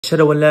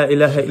Ashhadu an la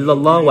ilaha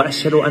illallah wa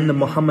ashhadu anna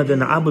Muhammadan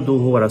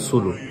abduhu wa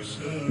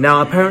rasuluh.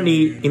 Now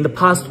apparently in the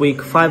past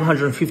week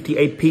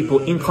 558 people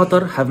in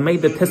Qatar have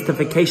made the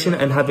testification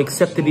and have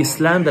accepted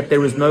Islam, that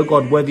there is no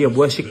God worthy of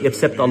worship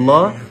except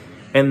Allah,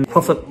 and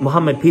Prophet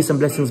Muhammad, peace and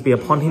blessings be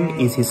upon him,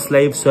 is his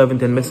slave,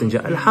 servant and messenger.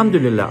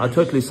 Alhamdulillah, I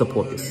totally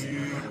support this.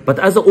 But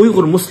as a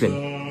Uyghur Muslim,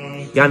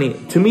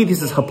 to me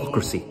this is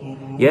hypocrisy.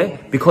 Yeah,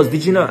 because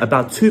did you know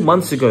about 2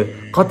 months ago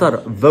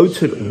Qatar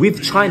voted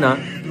with China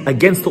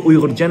against the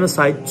Uyghur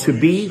genocide to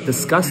be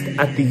discussed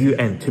at the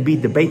UN, to be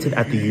debated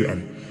at the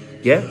UN.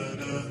 Yeah?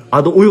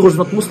 Are the Uyghurs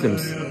not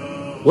Muslims?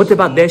 What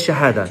about their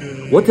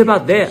shahada? What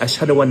about their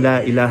ashhadu an la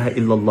ilaha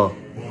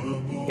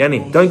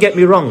illallah? Don't get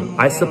me wrong,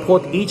 I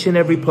support each and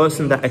every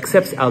person that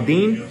accepts our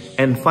deen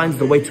and finds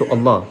the way to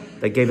Allah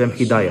that gave them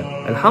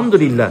hidayah.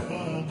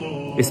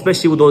 Alhamdulillah.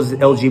 Especially with those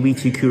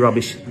LGBTQ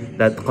rubbish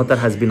that Qatar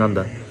has been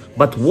under.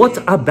 But what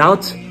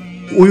about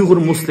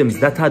Uyghur Muslims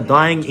that are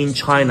dying in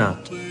China?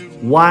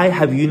 Why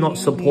have you not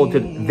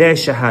supported their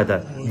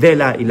shahada, their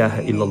la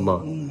ilaha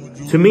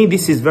illallah? To me,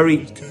 this is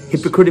very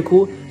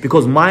hypocritical,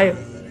 because my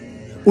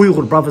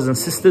Uyghur brothers and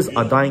sisters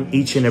are dying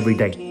each and every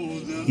day.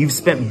 You've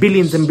spent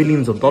billions and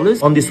billions of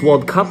dollars on this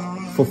World Cup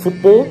for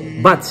football,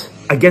 but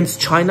against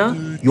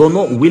China, you're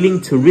not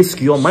willing to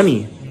risk your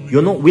money.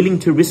 You're not willing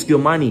to risk your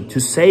money to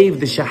save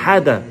the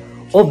shahada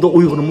of the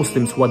Uyghur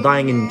Muslims who are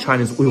dying in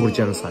China's Uyghur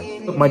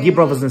genocide. Look, my dear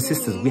brothers and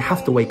sisters, we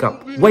have to wake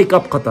up. Wake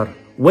up, Qatar.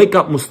 Wake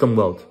up, Muslim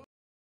world.